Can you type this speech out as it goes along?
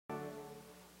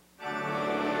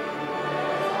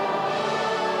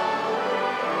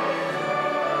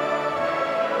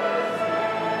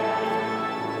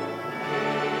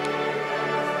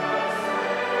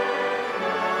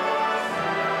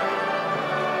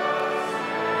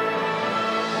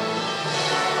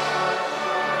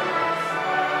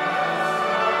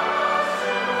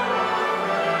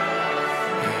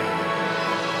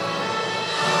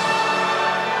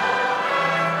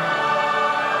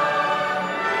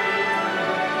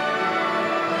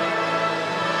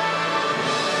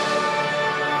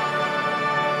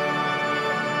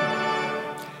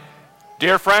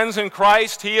Dear friends in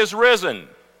Christ, He is risen.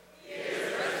 He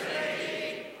is risen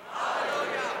indeed.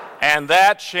 Hallelujah. And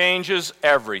that changes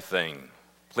everything.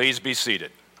 Please be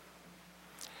seated.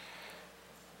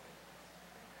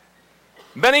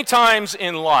 Many times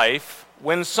in life,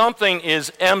 when something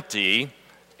is empty,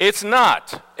 it's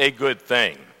not a good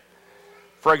thing.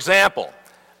 For example,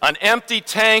 an empty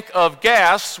tank of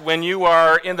gas when you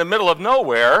are in the middle of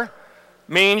nowhere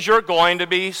means you're going to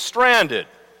be stranded.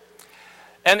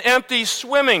 An empty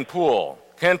swimming pool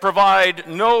can provide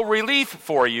no relief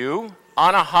for you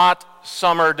on a hot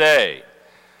summer day.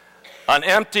 An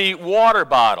empty water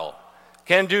bottle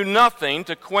can do nothing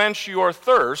to quench your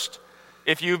thirst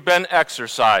if you've been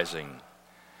exercising.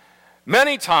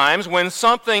 Many times when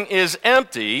something is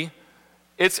empty,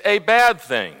 it's a bad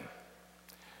thing.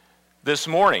 This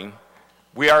morning,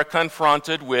 we are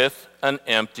confronted with an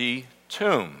empty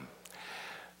tomb.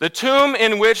 The tomb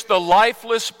in which the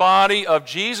lifeless body of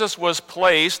Jesus was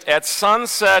placed at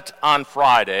sunset on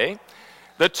Friday,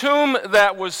 the tomb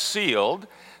that was sealed,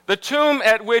 the tomb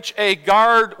at which a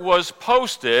guard was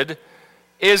posted,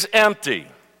 is empty.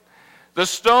 The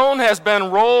stone has been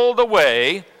rolled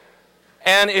away,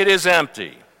 and it is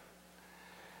empty.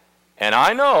 And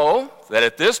I know that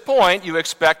at this point you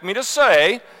expect me to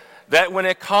say that when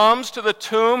it comes to the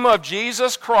tomb of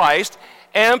Jesus Christ,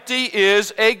 empty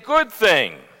is a good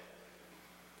thing.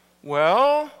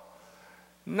 Well,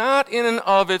 not in and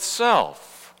of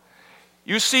itself.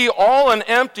 You see, all an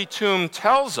empty tomb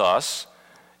tells us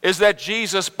is that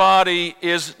Jesus' body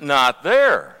is not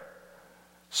there.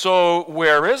 So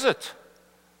where is it?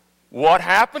 What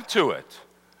happened to it?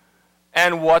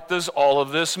 And what does all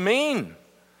of this mean?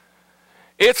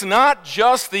 It's not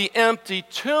just the empty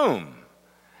tomb.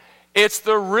 It's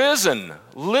the risen,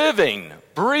 living,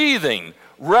 breathing,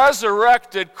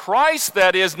 resurrected Christ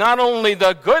that is not only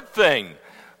the good thing,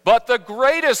 but the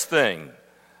greatest thing.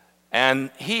 And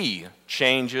He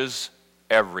changes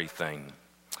everything.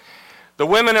 The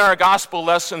women in our gospel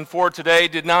lesson for today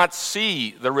did not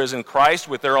see the risen Christ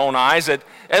with their own eyes, at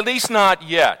least not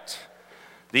yet.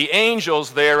 The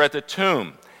angels there at the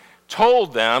tomb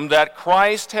told them that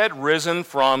Christ had risen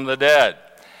from the dead.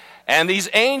 And these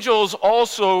angels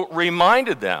also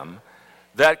reminded them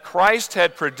that Christ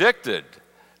had predicted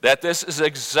that this is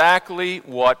exactly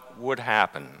what would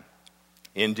happen.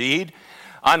 Indeed,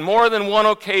 on more than one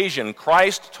occasion,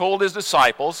 Christ told His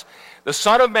disciples, the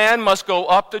Son of Man must go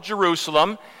up to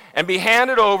Jerusalem and be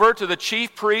handed over to the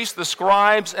chief priests, the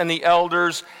scribes, and the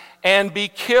elders, and be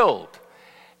killed,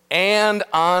 and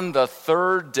on the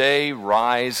third day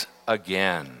rise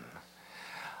again.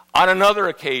 On another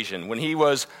occasion, when He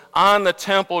was on the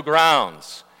temple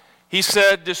grounds, He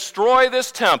said, destroy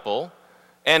this temple,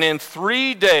 and in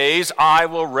 3 days I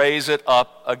will raise it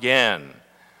up again.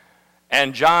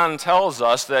 And John tells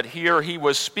us that here He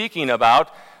was speaking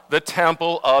about the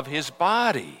temple of His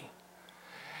body.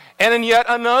 And in yet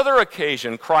another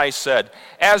occasion, Christ said,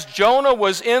 as Jonah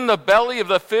was in the belly of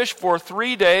the fish for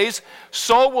 3 days,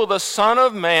 so will the Son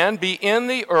of Man be in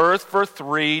the earth for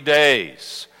 3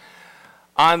 days.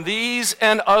 On these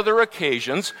and other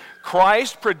occasions,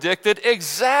 Christ predicted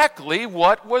exactly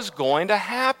what was going to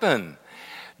happen,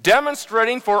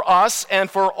 demonstrating for us and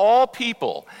for all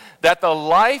people that the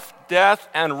life, death,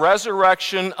 and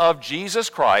resurrection of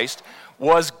Jesus Christ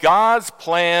was God's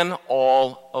plan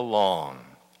all along.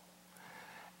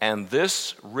 And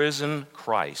this risen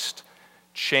Christ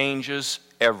changes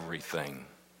everything.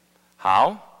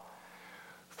 How?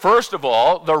 First of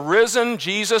all, the risen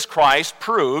Jesus Christ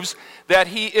proves that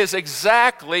He is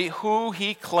exactly who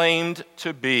He claimed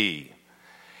to be.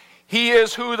 He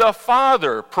is who the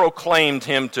Father proclaimed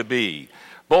Him to be,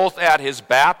 both at His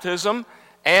baptism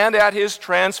and at His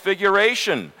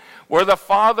transfiguration, where the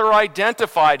Father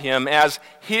identified Him as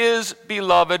His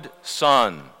beloved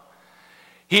Son.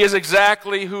 He is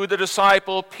exactly who the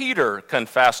disciple Peter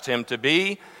confessed Him to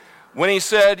be when he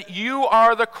said, you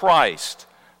are the Christ,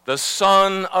 the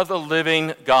Son of the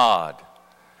living God.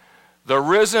 The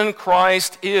risen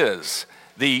Christ is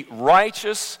the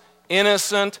righteous,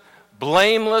 innocent,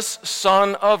 blameless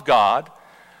Son of God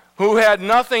who had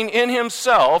nothing in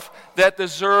Himself that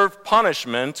deserved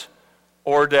punishment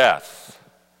or death.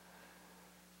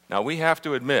 Now we have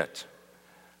to admit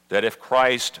that if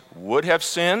Christ would have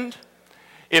sinned,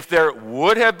 if there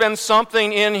would have been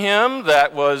something in Him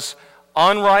that was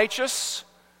unrighteous,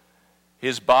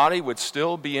 His body would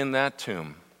still be in that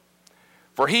tomb.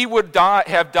 For He would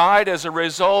have died as a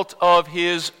result of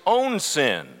His own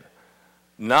sin,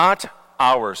 not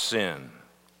our sin.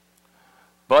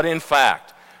 But in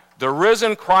fact, the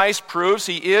risen Christ proves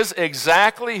He is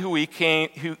exactly who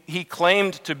He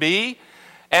claimed to be,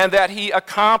 and that he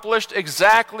accomplished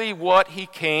exactly what he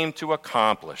came to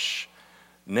accomplish,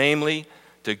 namely,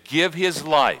 to give his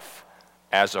life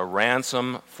as a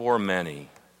ransom for many.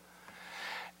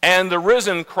 And the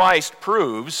risen Christ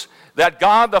proves that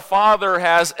God the Father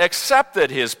has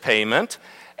accepted his payment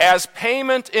as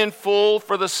payment in full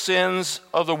for the sins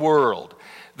of the world.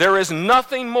 There is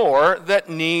nothing more that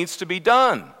needs to be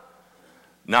done.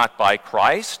 Not by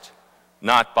Christ,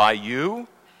 not by you,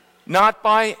 not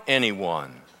by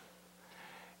anyone.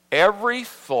 Every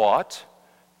thought,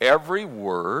 every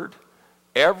word,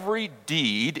 every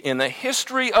deed in the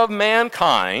history of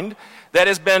mankind that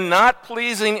has been not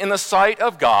pleasing in the sight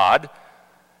of God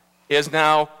is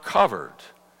now covered,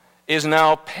 is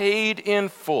now paid in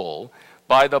full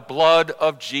by the blood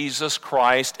of Jesus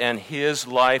Christ and his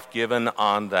life given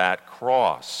on that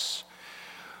cross.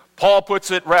 Paul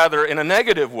puts it rather in a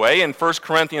negative way in 1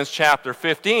 Corinthians chapter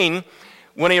 15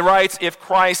 when he writes, "If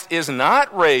Christ is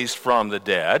not raised from the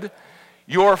dead,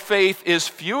 your faith is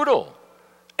futile,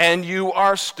 and you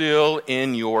are still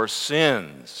in your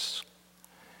sins."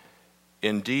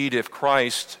 Indeed, if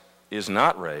Christ is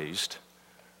not raised,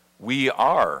 we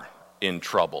are in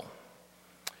trouble.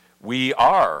 We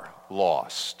are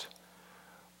lost.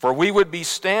 For we would be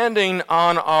standing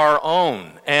on our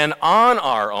own, and on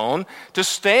our own, to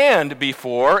stand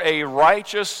before a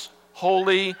righteous,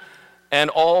 holy, and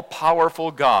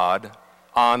all-powerful God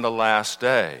on the last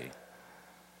day.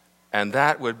 And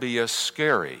that would be a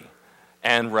scary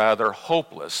and rather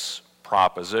hopeless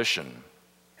proposition.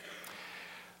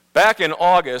 Back in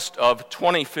August of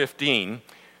 2015,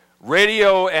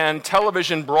 radio and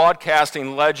television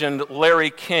broadcasting legend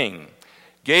Larry King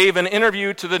gave an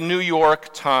interview to the New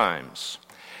York Times.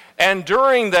 And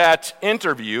during that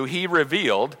interview, he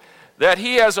revealed that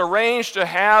he has arranged to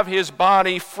have his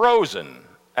body frozen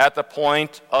at the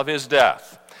point of his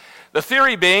death. The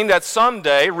theory being that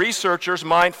someday researchers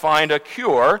might find a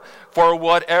cure for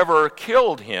whatever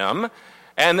killed him,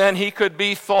 and then he could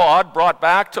be thawed, brought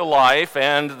back to life,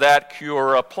 and that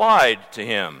cure applied to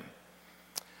him.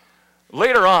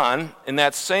 Later on, in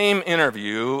that same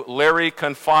interview, Larry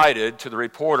confided to the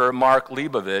reporter Mark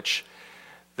Leibovich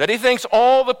that he thinks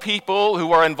all the people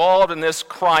who are involved in this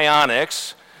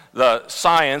cryonics, the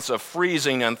science of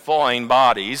freezing and thawing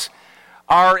bodies,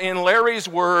 are, in Larry's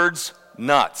words,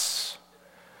 nuts.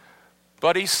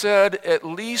 But he said, at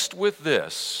least with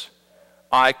this,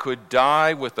 I could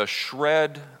die with a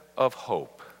shred of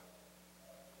hope.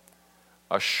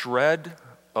 A shred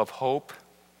of hope?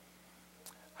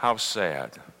 How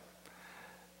sad.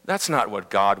 That's not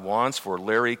what God wants for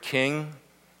Larry King,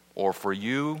 or for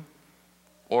you,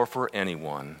 or for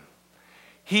anyone.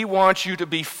 He wants you to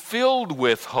be filled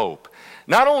with hope,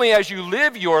 not only as you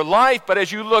live your life, but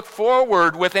as you look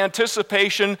forward with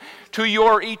anticipation to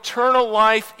your eternal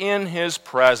life in his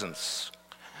presence.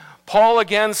 Paul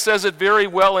again says it very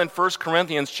well in 1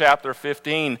 Corinthians chapter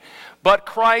 15. But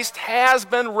Christ has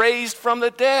been raised from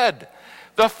the dead,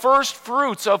 the first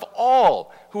fruits of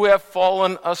all who have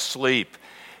fallen asleep.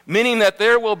 Meaning that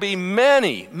there will be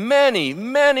many, many,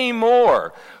 many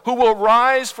more who will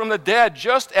rise from the dead,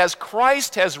 just as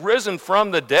Christ has risen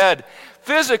from the dead,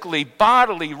 physically,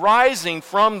 bodily rising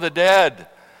from the dead.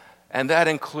 And that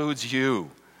includes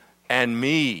you and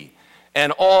me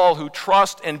and all who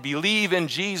trust and believe in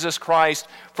Jesus Christ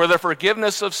for the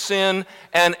forgiveness of sin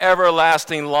and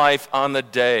everlasting life on the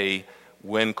day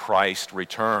when Christ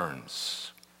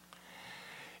returns.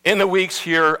 In the weeks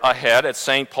here ahead at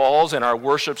St. Paul's in our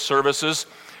worship services,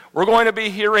 we're going to be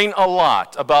hearing a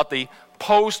lot about the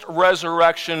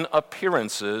post-resurrection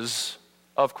appearances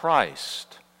of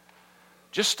Christ.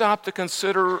 Just stop to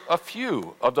consider a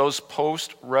few of those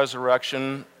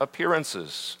post-resurrection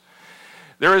appearances.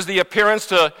 There is the appearance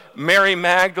to Mary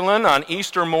Magdalene on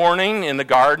Easter morning in the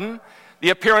garden, the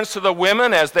appearance to the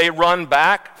women as they run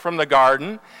back from the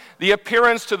garden, the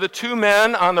appearance to the two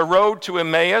men on the road to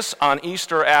Emmaus on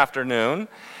Easter afternoon,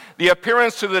 the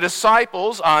appearance to the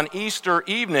disciples on Easter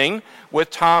evening with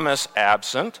Thomas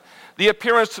absent, the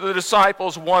appearance to the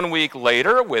disciples 1 week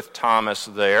later with Thomas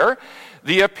there,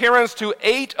 the appearance to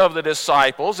 8 of the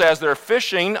disciples as they're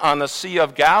fishing on the Sea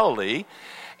of Galilee,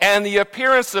 and the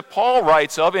appearance that Paul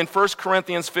writes of in 1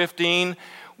 Corinthians 15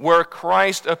 where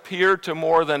Christ appeared to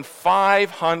more than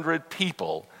 500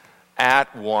 people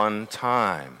at one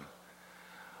time.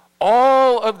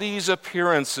 All of these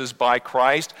appearances by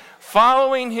Christ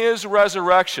following his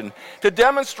resurrection to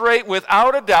demonstrate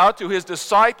without a doubt to his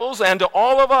disciples and to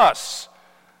all of us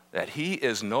that he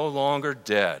is no longer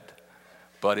dead,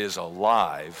 but is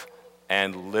alive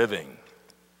and living.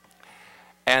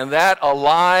 And that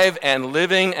alive and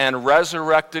living and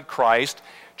resurrected Christ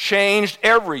changed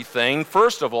everything,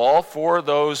 first of all, for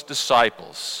those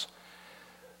disciples.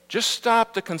 Just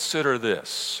stop to consider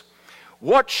this.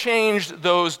 What changed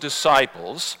those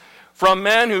disciples from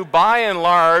men who, by and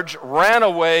large, ran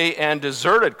away and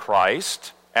deserted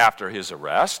Christ after his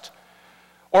arrest,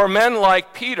 or men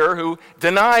like Peter, who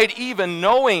denied even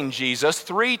knowing Jesus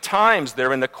 3 times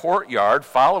there in the courtyard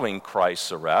following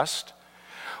Christ's arrest,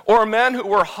 or men who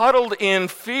were huddled in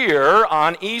fear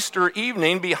on Easter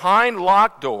evening behind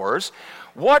locked doors?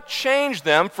 What changed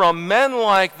them from men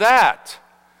like that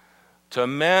to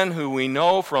men who we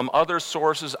know from other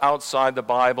sources outside the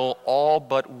Bible, all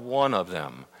but one of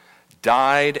them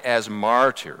died as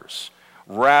martyrs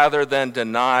rather than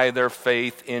deny their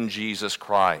faith in Jesus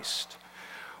Christ?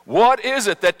 What is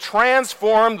it that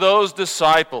transformed those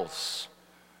disciples?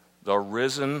 The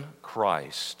risen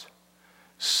Christ.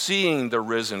 Seeing the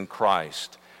risen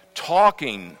Christ,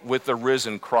 talking with the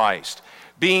risen Christ,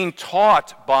 being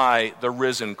taught by the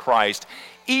risen Christ,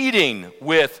 eating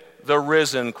with the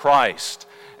risen Christ,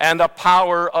 and the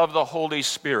power of the Holy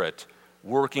Spirit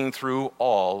working through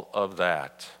all of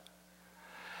that.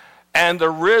 And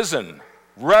the risen,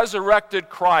 resurrected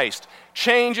Christ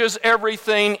changes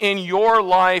everything in your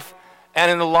life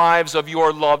and in the lives of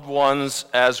your loved ones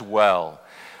as well.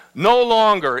 No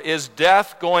longer is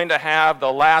death going to have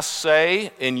the last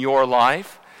say in your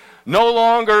life. No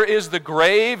longer is the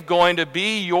grave going to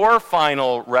be your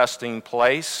final resting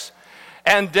place.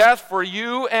 And death for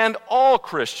you and all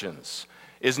Christians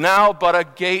is now but a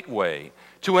gateway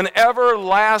to an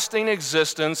everlasting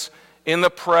existence in the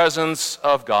presence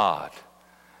of God.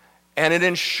 And it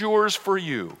ensures for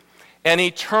you an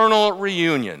eternal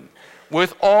reunion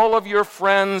with all of your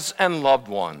friends and loved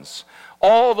ones,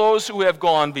 all those who have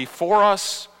gone before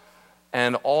us,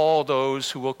 and all those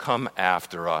who will come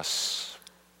after us.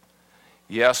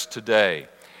 Yes, today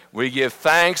we give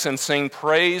thanks and sing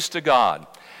praise to God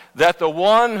that the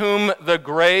one whom the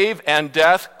grave and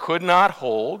death could not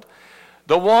hold,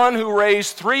 the one who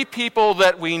raised 3 people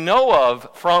that we know of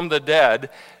from the dead,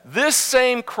 this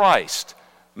same Christ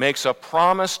makes a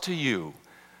promise to you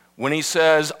when he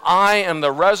says, "I am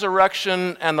the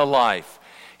resurrection and the life.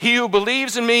 He who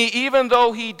believes in me, even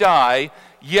though he die,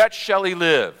 yet shall he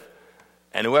live.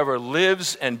 And whoever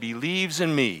lives and believes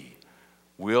in me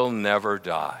will never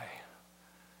die."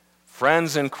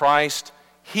 Friends in Christ,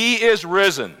 he is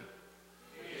risen.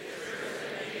 He is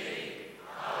risen indeed.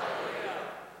 Hallelujah.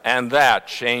 And that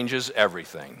changes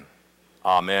everything.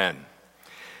 Amen.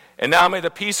 And now may the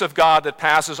peace of God that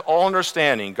passes all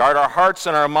understanding guard our hearts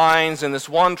and our minds in this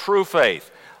one true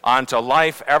faith unto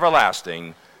life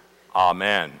everlasting.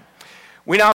 Amen. We now